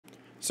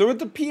So with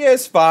the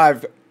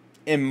PS5,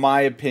 in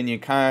my opinion,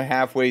 kind of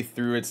halfway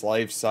through its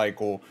life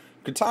cycle,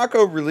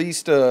 Kotaku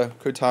released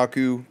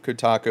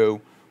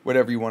Kotaku,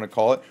 whatever you want to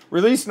call it,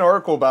 released an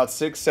article about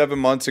 6, 7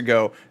 months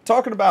ago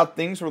talking about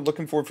things we're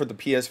looking for the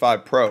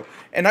PS5 Pro.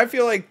 And I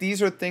feel like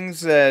these are things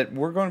that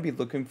we're going to be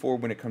looking for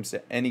when it comes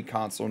to any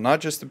console,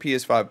 not just the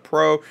PS5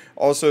 Pro,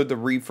 also the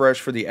refresh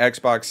for the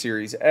Xbox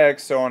Series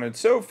X, so on and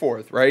so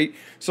forth, right?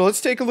 So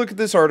let's take a look at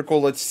this article.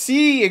 Let's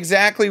see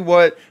exactly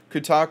what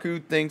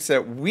Kotaku thinks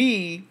that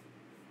we,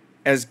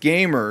 as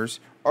gamers,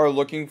 are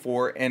looking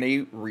for in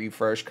a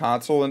refresh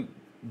console and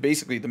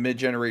basically the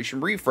mid-generation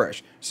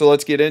refresh. So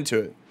let's get into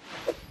it.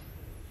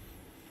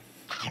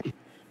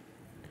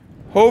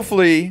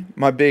 Hopefully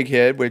my big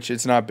head, which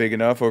it's not big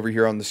enough over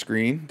here on the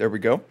screen. There we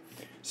go.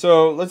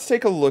 So let's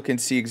take a look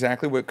and see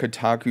exactly what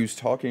Kotaku's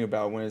talking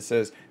about when it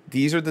says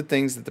these are the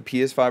things that the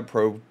PS5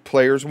 Pro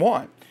players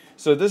want.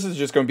 So this is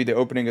just going to be the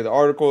opening of the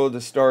article.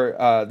 The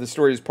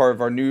story is part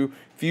of our new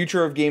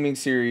Future of Gaming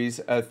series,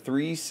 a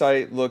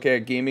 3-site look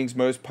at gaming's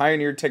most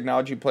pioneered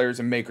technology players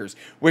and makers,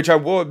 which I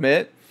will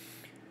admit,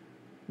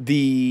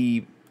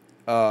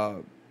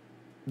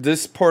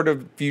 this part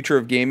of Future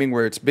of Gaming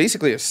where it's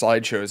basically a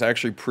slideshow is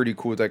actually pretty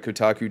cool that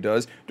Kotaku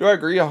does. Do I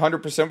agree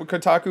 100% with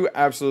Kotaku?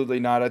 Absolutely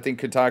not. I think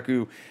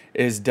Kotaku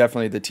is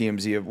definitely the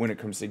TMZ of when it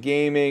comes to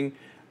gaming.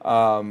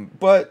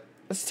 But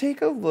let's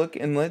take a look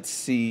and let's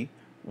see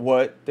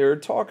what they're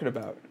talking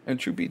about. And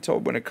truth be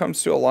told, when it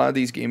comes to a lot of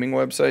these gaming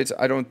websites,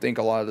 I don't think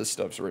a lot of this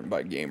stuff's written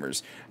by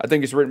gamers. I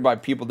think it's written by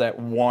people that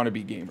want to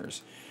be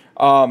gamers.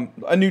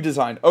 A new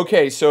design.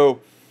 Okay,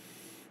 so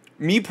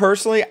me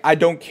personally, I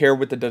don't care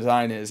what the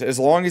design is. As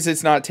long as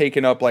it's not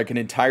taking up like an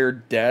entire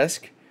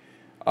desk,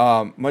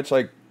 much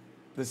like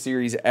the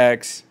Series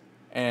X.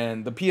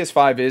 And the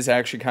PS5 is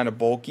actually kind of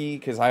bulky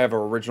because I have an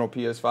original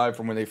PS5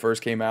 from when they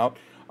first came out.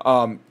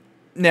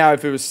 Now,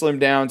 if it was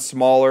slimmed down,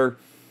 smaller,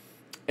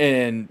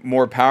 and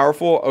more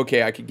powerful,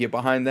 okay, I could get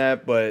behind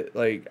that. But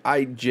like,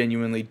 I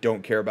genuinely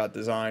don't care about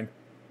design.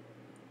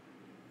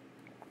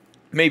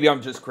 Maybe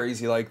I'm just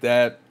crazy like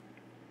that.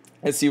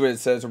 Let's see what it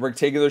says. A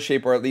rectangular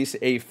shape or at least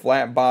a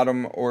flat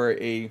bottom or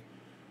a,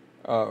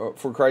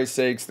 for Christ's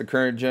sakes, the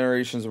current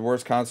generation's the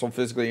worst console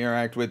physically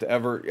interact with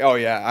ever. Oh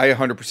yeah, I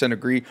 100%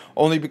 agree.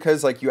 Only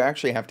because like you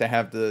actually have to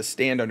have the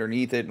stand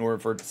underneath it in order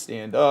for it to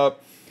stand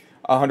up.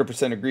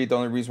 100% agree. The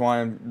only reason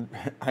why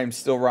I'm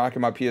still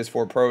rocking my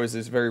PS4 Pro is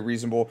it's very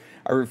reasonable.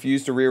 I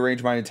refuse to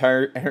rearrange my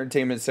entire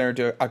entertainment center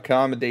to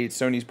accommodate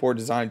Sony's poor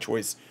design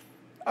choice.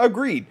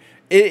 Agreed.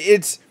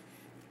 It's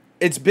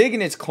big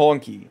and it's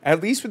clunky.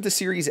 At least with the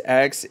Series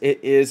X,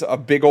 it is a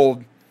big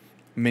old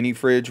mini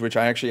fridge, which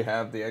I actually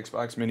have the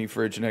Xbox mini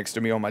fridge next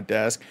to me on my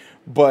desk.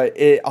 But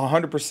it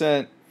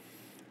 100%,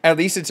 at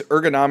least it's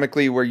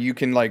ergonomically where you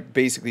can like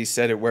basically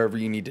set it wherever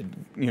you need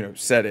to,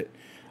 set it.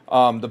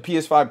 The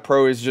PS5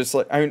 Pro is just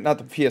like, I mean, not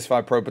the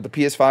PS5 Pro, but the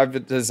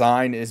PS5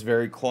 design is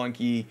very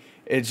clunky.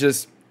 It's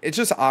just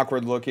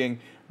awkward looking.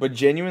 But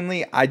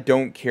genuinely, I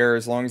don't care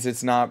as long as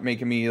it's not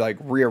making me like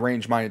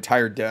rearrange my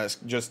entire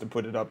desk just to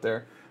put it up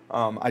there.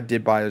 I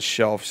did buy a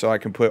shelf so I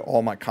can put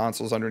all my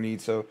consoles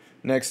underneath. So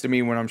next to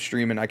me when I'm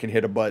streaming, I can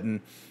hit a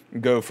button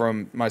and go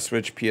from my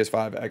Switch,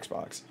 PS5,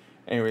 Xbox.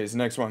 Anyways,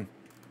 next one.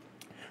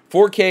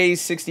 4K,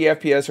 60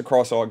 FPS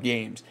across all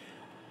games.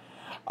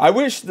 I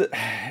wish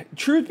that,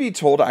 truth be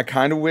told, I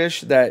kind of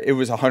wish that it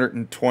was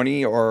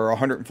 120 or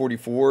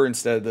 144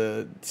 instead of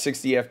the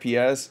 60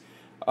 FPS.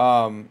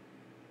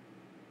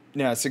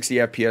 Now, 60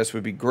 FPS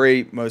would be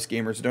great. Most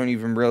gamers don't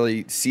even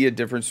really see a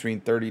difference between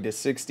 30 to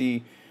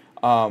 60.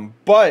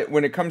 But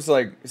when it comes to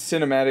like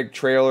cinematic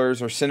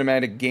trailers or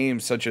cinematic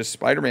games such as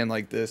Spider-Man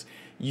like this,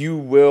 you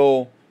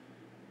will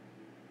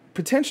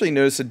potentially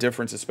notice a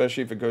difference,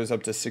 especially if it goes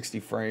up to 60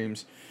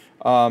 frames.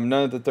 None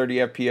of the 30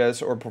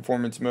 FPS or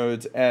performance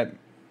modes at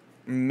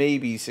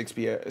maybe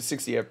 60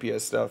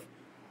 FPS stuff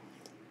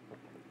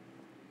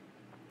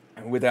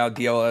without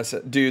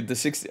DLSS. Dude, the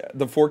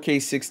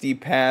 4K 60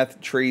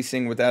 path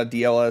tracing without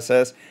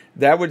DLSS,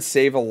 that would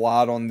save a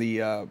lot on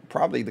the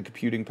probably the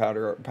computing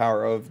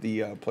power of the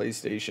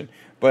PlayStation.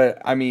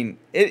 But I mean,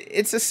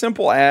 it's a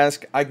simple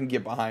ask. I can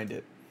get behind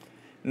it.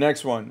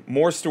 Next one,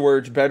 more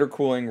storage, better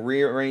cooling,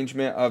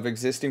 rearrangement of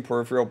existing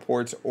peripheral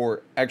ports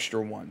or extra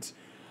ones.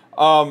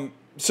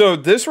 So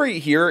this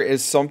right here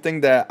is something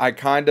that I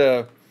kind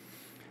of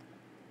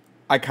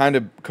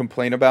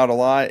complain about a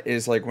lot,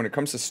 is like when it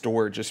comes to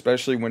storage,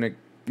 especially when it,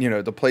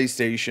 the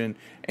PlayStation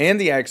and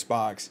the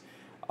Xbox.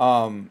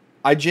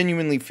 I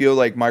genuinely feel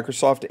like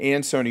Microsoft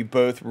and Sony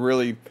both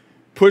really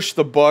push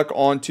the buck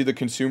onto the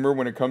consumer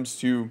when it comes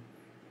to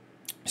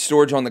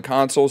storage on the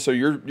console. So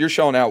you're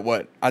shelling out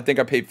what? I think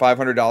I paid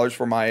 $500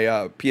 for my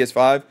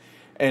PS5,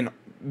 and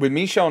with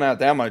me shelling out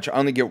that much, I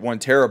only get 1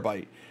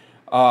 terabyte.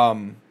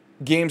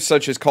 Games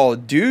such as Call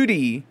of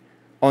Duty,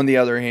 on the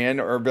other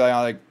hand, are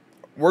like,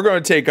 we're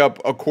going to take up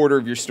a quarter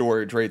of your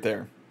storage right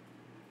there.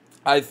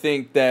 I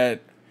think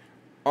that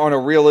on a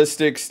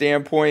realistic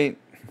standpoint,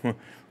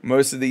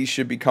 most of these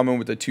should be coming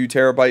with a 2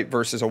 terabyte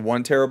versus a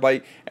 1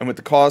 terabyte. And with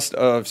the cost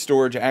of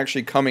storage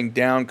actually coming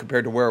down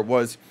compared to where it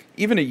was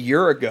even a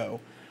year ago,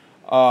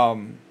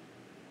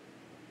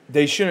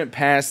 They shouldn't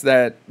pass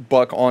that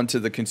buck on to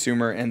the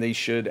consumer, and they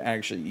should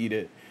actually eat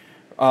it.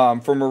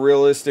 From a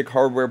realistic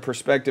hardware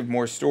perspective,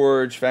 more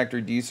storage,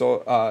 factory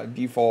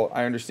default,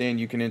 I understand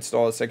you can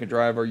install a second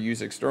drive or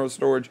use external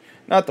storage.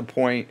 Not the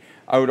point.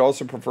 I would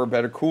also prefer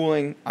better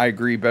cooling. I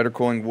agree, better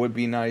cooling would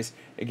be nice.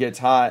 It gets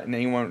hot, and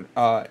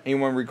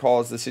anyone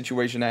recalls the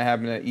situation that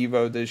happened at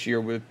Evo this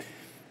year with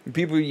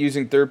people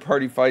using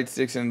third-party fight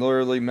sticks and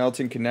literally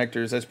melting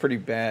connectors. That's pretty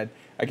bad.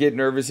 I get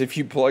nervous if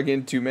you plug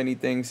in too many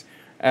things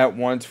at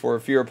once for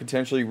fear of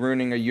potentially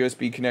ruining a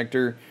USB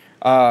connector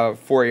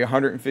for a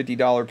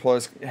 $150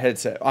 plus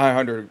headset.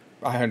 100%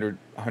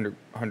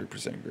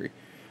 agree.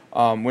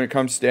 When it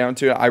comes down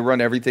to it, I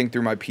run everything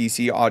through my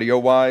PC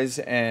audio-wise,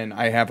 and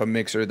I have a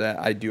mixer that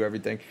I do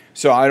everything.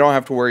 So I don't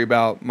have to worry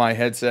about my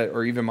headset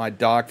or even my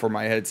dock for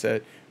my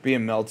headset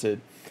being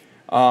melted.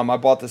 I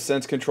bought the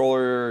Sense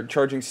controller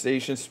charging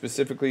station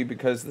specifically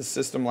because the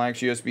system lacks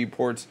USB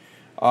ports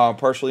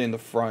partially in the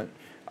front.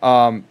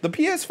 The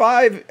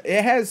PS5,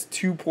 it has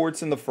 2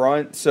 ports in the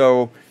front,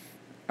 so,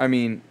 I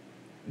mean,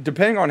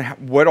 depending on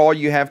what all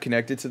you have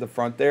connected to the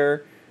front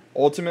there,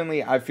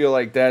 ultimately, I feel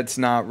like that's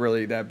not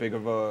really that big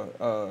of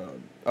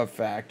a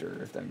factor,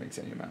 if that makes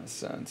any amount of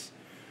sense.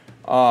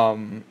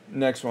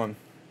 Next one.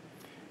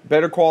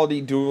 Better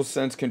quality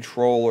DualSense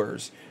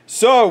controllers.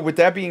 So, with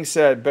that being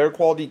said, better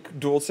quality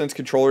DualSense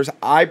controllers.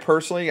 I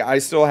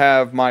still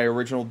have my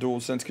original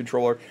DualSense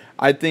controller.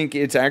 I think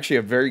it's actually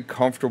a very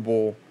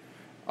comfortable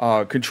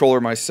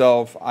controller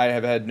myself. I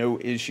have had no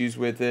issues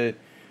with it.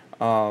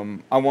 I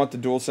want the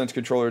DualSense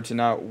controller to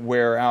not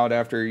wear out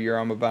after a year.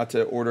 I'm about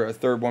to order a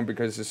third one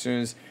because as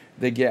soon as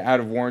they get out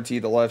of warranty,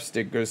 the left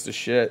stick goes to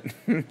shit.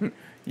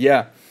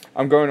 Yeah,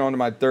 I'm going on to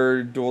my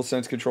third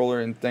DualSense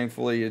controller, and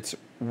thankfully it's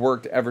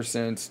worked ever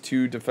since.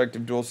 2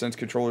 defective DualSense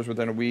controllers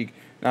within a week.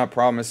 Not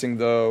promising,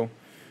 though.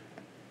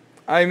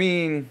 I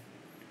mean,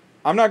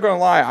 I'm not going to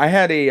lie. I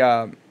had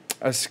a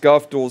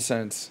scuffed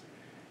DualSense,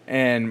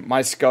 and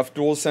my scuffed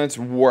DualSense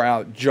wore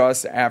out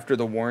just after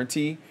the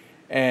warranty.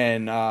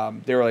 And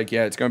they were like,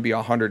 yeah, it's going to be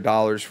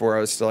 $100 for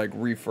us to, like,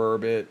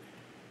 refurb it.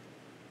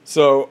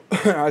 So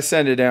I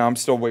sent it in. I'm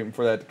still waiting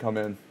for that to come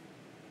in.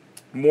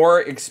 More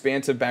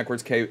expansive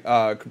backwards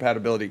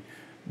compatibility.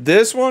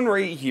 This one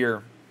right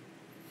here,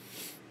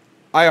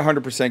 I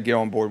 100% get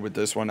on board with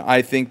this one.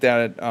 I think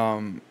that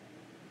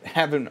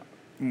having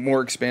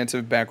more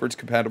expansive backwards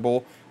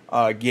compatible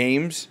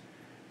games,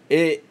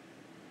 it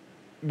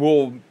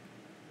will,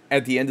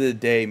 at the end of the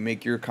day,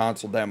 make your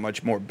console that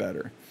much more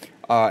better.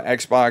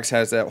 Xbox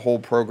has that whole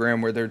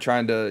program where they're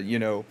trying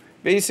to,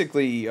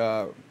 basically,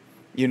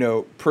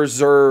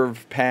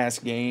 preserve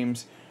past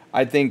games.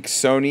 I think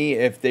Sony,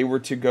 if they were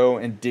to go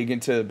and dig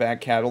into the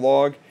back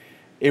catalog,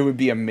 it would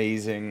be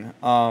amazing.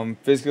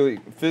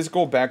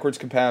 Physical backwards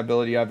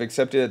compatibility, I've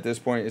accepted at this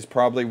point, is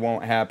probably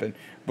won't happen.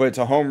 But it's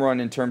a home run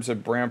in terms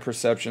of brand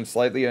perception.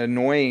 Slightly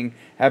annoying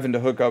having to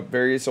hook up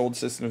various old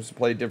systems to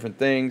play different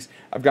things.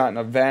 I've gotten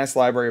a vast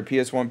library of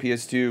PS1,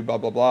 PS2, blah,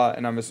 blah, blah,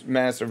 and I'm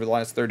amassed over the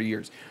last 30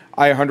 years.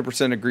 I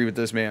 100% agree with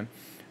this man.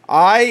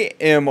 Let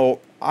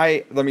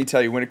me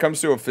tell you, when it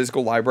comes to a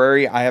physical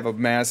library, I have a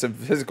massive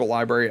physical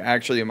library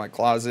actually in my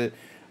closet.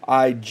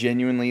 I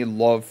genuinely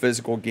love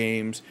physical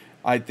games.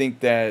 I think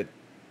that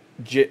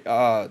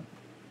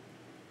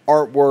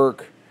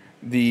artwork,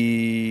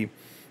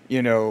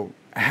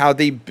 how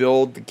they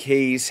build the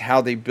case, how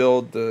they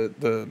build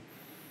the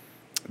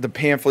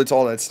pamphlets,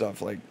 all that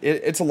stuff. Like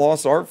it's a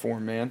lost art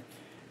form, man.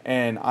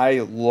 And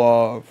I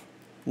love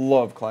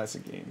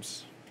classic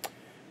games.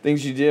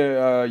 Things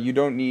you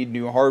don't need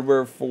new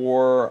hardware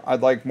for.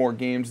 I'd like more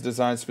games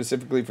designed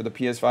specifically for the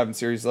PS5 and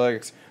Series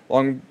X.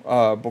 Long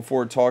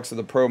before talks of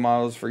the Pro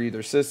models for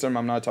either system.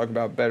 I'm not talking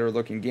about better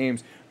looking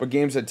games, but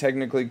games that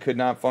technically could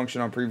not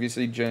function on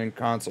previously gen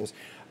consoles.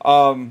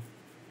 The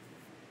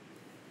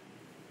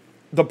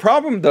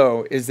problem,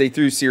 though, is they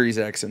threw Series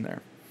X in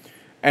there.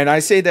 And I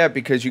say that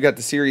because you got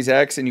the Series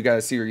X and you got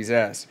a Series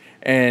S.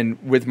 And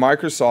with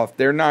Microsoft,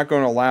 they're not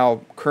going to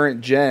allow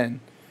current gen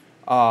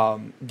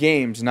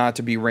games not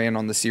to be ran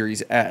on the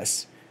Series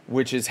S,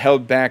 which has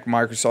held back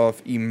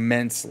Microsoft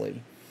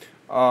immensely.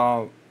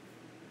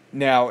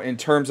 Now, in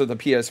terms of the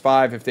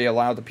PS5, if they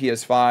allow the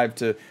PS5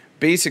 to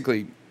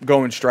basically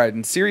go in stride,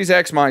 and Series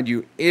X, mind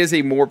you, is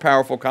a more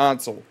powerful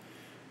console,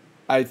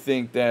 I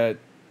think that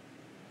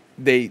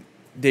they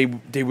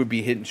would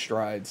be hitting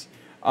strides.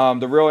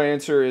 The real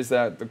answer is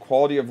that the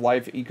quality of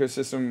life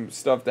ecosystem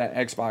stuff that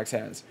Xbox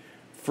has.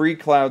 Free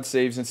cloud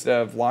saves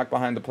instead of locked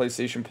behind the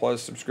PlayStation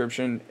Plus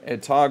subscription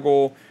at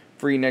Toggle.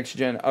 Free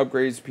next-gen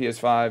upgrades,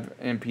 PS5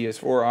 and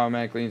PS4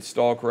 automatically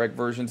install correct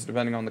versions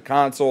depending on the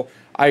console.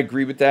 I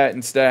agree with that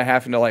instead of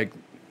having to,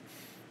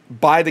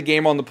 buy the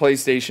game on the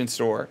PlayStation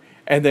Store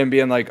and then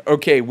being like,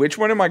 okay, which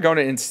one am I going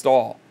to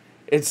install?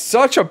 It's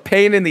such a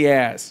pain in the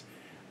ass.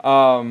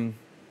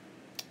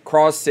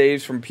 Cross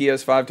saves from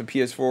PS5 to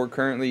PS4.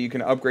 Currently, you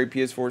can upgrade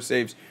PS4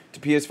 saves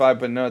to PS5,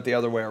 but not the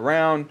other way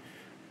around.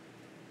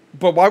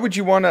 But why would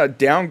you want to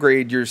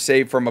downgrade your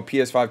save from a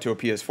PS5 to a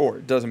PS4?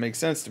 It doesn't make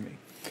sense to me.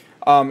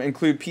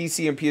 Include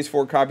PC and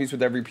PS4 copies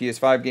with every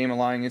PS5 game,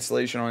 allowing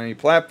installation on any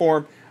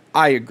platform.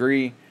 I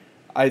agree.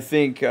 I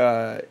think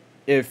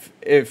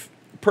if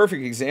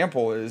perfect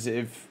example is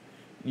if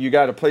you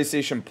got a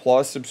PlayStation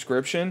Plus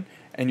subscription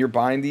and you're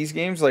buying these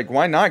games, like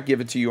why not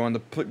give it to you on the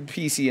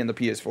PC and the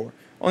PS4?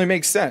 Only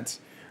makes sense.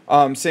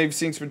 Save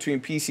syncs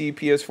between PC,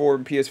 PS4,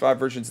 and PS5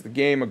 versions of the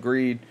game.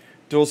 Agreed.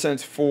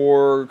 DualSense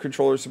 4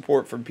 controller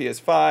support for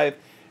PS5.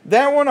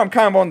 That one I'm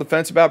kind of on the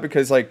fence about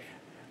because like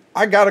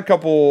I got a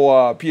couple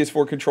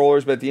PS4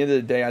 controllers, but at the end of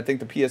the day, I think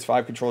the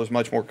PS5 controller is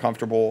much more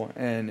comfortable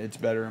and it's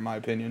better in my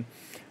opinion.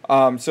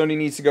 Sony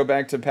needs to go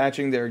back to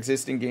patching their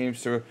existing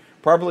games to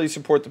properly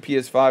support the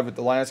PS5 with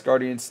The Last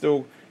Guardian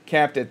still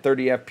capped at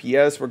 30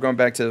 FPS. We're going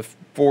back to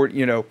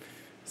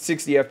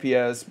 60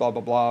 FPS, blah,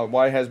 blah, blah.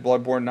 Why has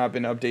Bloodborne not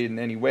been updated in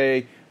any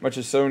way? Much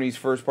as Sony's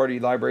first-party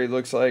library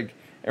looks like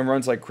and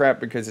runs like crap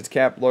because it's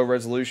capped low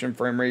resolution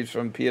frame rates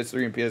from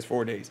PS3 and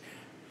PS4 days.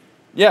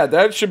 Yeah,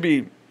 that should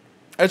be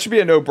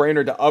a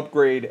no-brainer to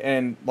upgrade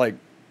and like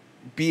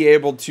be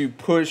able to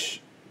push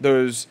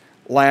those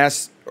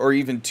last or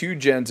even 2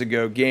 gens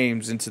ago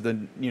games into the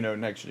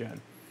next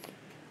gen.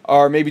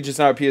 Or maybe just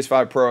not a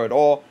PS5 Pro at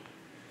all.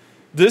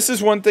 This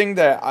is one thing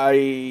that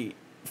I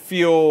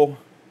feel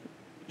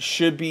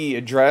should be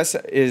addressed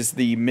is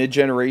the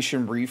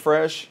mid-generation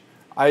refresh.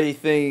 I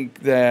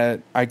think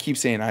that I keep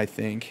saying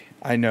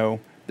I know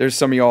there's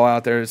some of y'all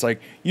out there that's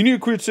like, you need to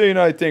quit saying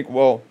I think.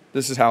 Well,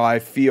 this is how I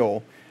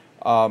feel.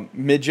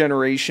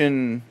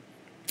 Mid-generation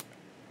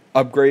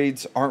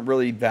upgrades aren't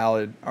really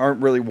valid,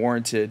 aren't really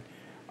warranted.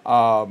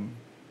 Why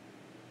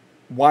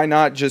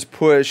not just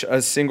push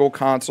a single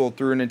console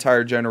through an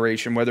entire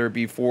generation, whether it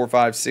be 4,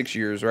 5, 6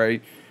 years,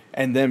 right?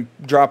 And then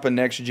drop a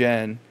next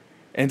gen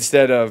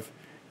instead of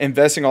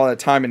investing all that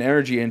time and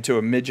energy into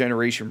a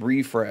mid-generation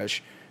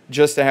refresh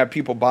just to have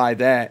people buy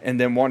that and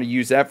then want to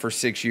use that for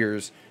 6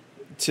 years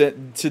to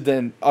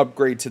then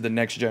upgrade to the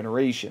next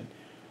generation.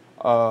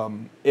 How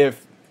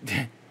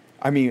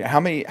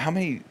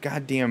many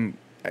goddamn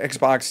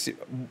Xbox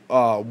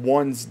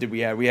Ones did we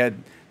have? We had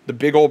the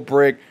big old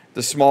brick,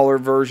 the smaller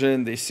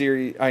version, the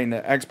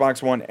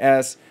Xbox One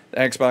S, the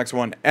Xbox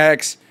One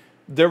X.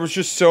 There was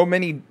just so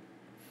many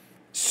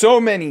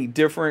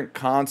different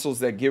consoles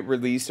that get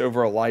released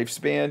over a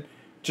lifespan.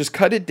 Just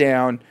cut it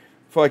down.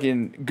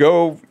 Fucking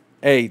go,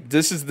 hey,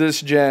 this is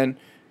this gen.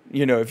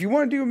 If you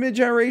want to do a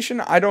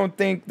mid-generation, I don't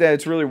think that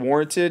it's really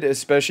warranted,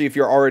 especially if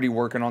you're already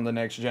working on the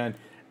next gen.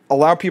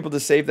 Allow people to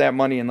save that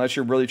money unless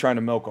you're really trying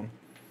to milk them.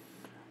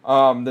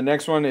 The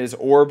next one is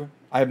Orb.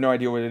 I have no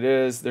idea what it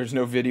is. There's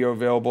no video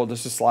available.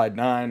 This is slide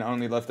 9. I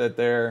only left that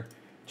there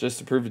just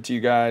to prove it to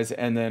you guys.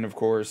 And then, of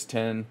course,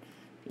 10,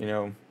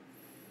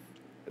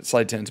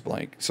 slide 10 is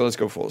blank. So let's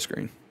go full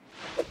screen.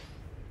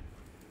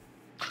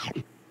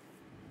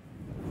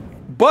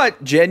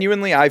 But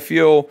genuinely, I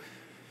feel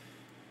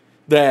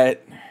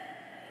that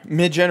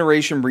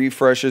mid-generation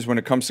refreshes when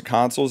it comes to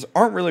consoles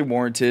aren't really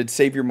warranted.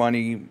 Save your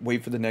money,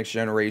 wait for the next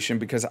generation,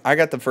 because I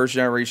got the first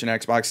generation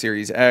Xbox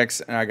Series X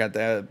and I got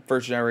the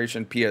first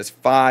generation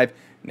PS5.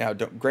 Now,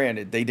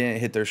 granted, they didn't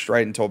hit their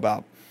stride until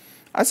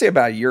I'd say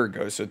about a year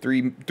ago. So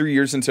three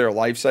years into their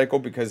life cycle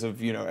because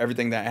of,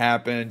 everything that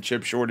happened,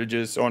 chip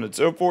shortages, so on and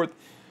so forth.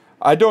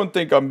 I don't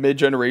think a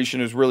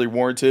mid-generation is really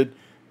warranted.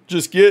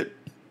 Just get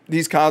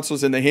these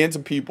consoles in the hands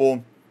of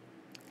people,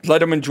 let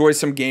them enjoy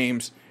some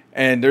games.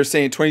 And they're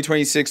saying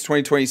 2026,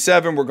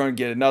 2027, we're going to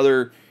get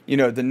another,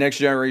 the next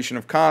generation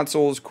of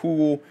consoles.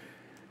 Cool.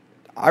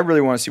 I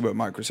really want to see what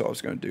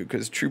Microsoft's going to do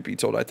because truth be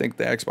told, I think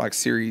the Xbox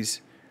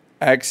Series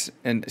X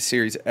and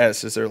Series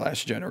S is their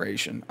last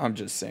generation. I'm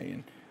just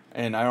saying.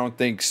 And I don't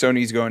think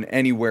Sony's going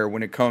anywhere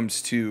when it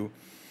comes to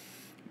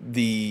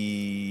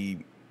the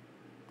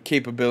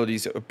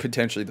capabilities of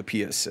potentially the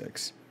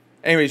PS6.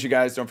 Anyways, you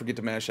guys, don't forget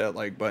to mash that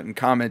like button.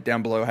 Comment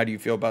down below. How do you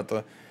feel about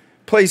the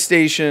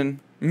PlayStation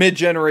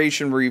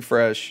mid-generation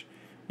refresh?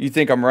 You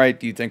think I'm right?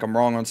 Do you think I'm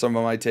wrong on some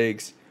of my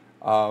takes?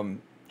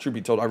 Truth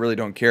be told, I really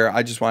don't care.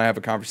 I just want to have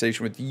a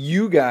conversation with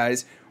you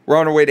guys. We're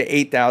on our way to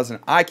 8,000.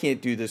 I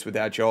can't do this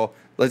without y'all.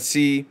 Let's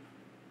see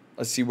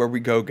where we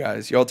go,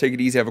 guys. Y'all take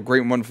it easy. Have a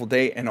great and wonderful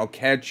day, and I'll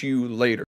catch you later.